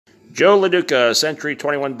Joe LaDuca, Century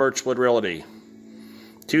 21 Birchwood Realty,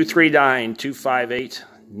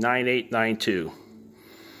 239-258-9892.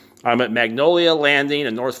 I'm at Magnolia Landing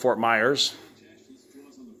in North Fort Myers.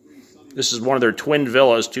 This is one of their twin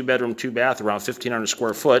villas, 2-bedroom, 2-bath, around 1,500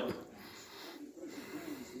 square foot.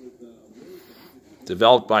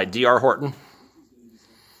 Developed by D.R. Horton.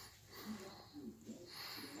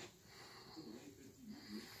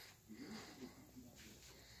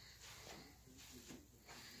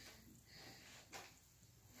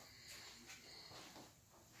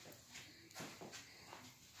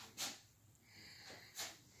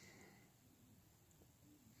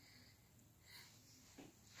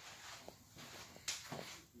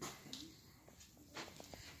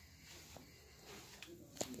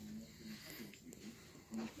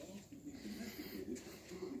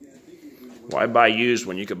 Why buy used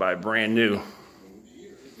when you could buy brand new?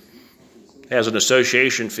 It has an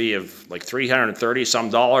association fee of like $330 some,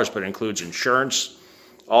 but it includes insurance,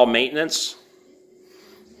 all maintenance.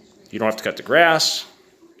 You don't have to cut the grass.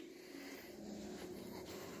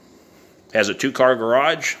 It has a 2-car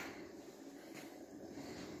garage.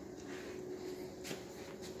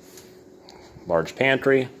 Large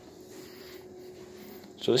pantry.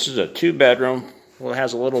 So this is a 2-bedroom. Well, it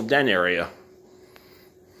has a little den area.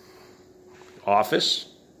 Office,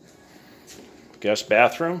 guest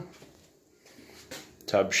bathroom,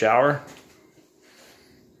 tub shower,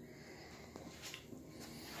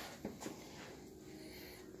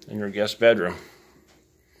 and your guest bedroom.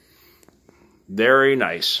 Very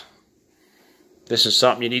nice. This is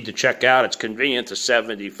something you need to check out. It's convenient to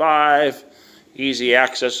 75, easy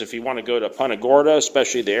access if you want to go to Punta Gorda,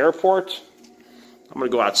 especially the airport. I'm going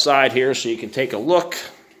to go outside here so you can take a look.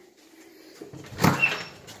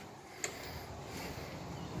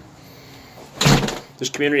 This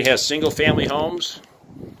community has single-family homes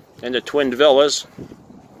and the twin villas.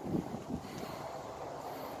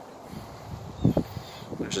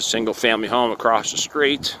 There's a single-family home across the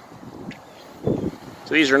street. So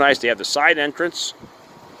these are nice. They have the side entrance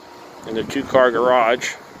and the 2-car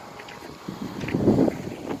garage.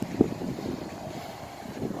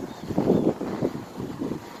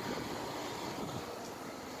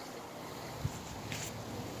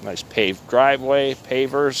 Nice paved driveway,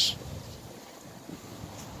 pavers.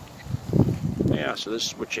 Yeah, so this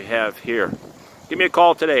is what you have here. Give me a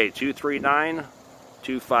call today,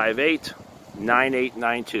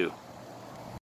 239-258-9892.